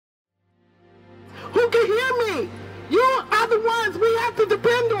who can hear me. You are the ones we have to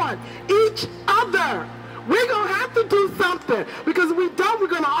depend on, each other. We're going to have to do something, because if we don't, we're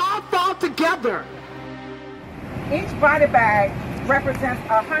going to all fall together. Each body bag represents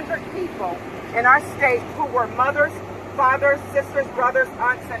 100 people in our state who were mothers, fathers, sisters, brothers,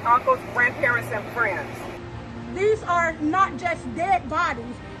 aunts, and uncles, grandparents, and friends. These are not just dead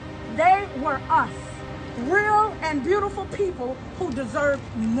bodies. They were us, real and beautiful people who deserve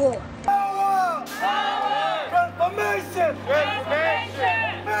more. Power! Power! Transformation!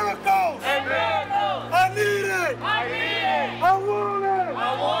 Transformation! Miracles! And miracles! I need it! I need it! I want it!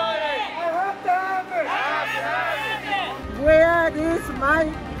 I want it! I have to have it! I have to have it! Where is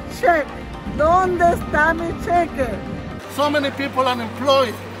my check? ¿Dónde está mi cheque? So many people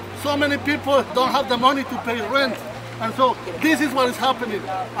unemployed. So many people don't have the money to pay rent. And so this is what is happening.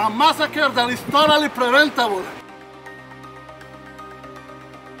 A massacre that is totally preventable.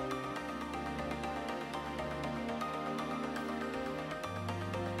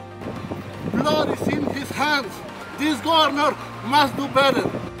 Blood is in his hands. This governor must do better.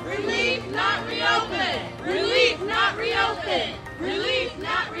 Relief, not reopen! Relief, not reopen!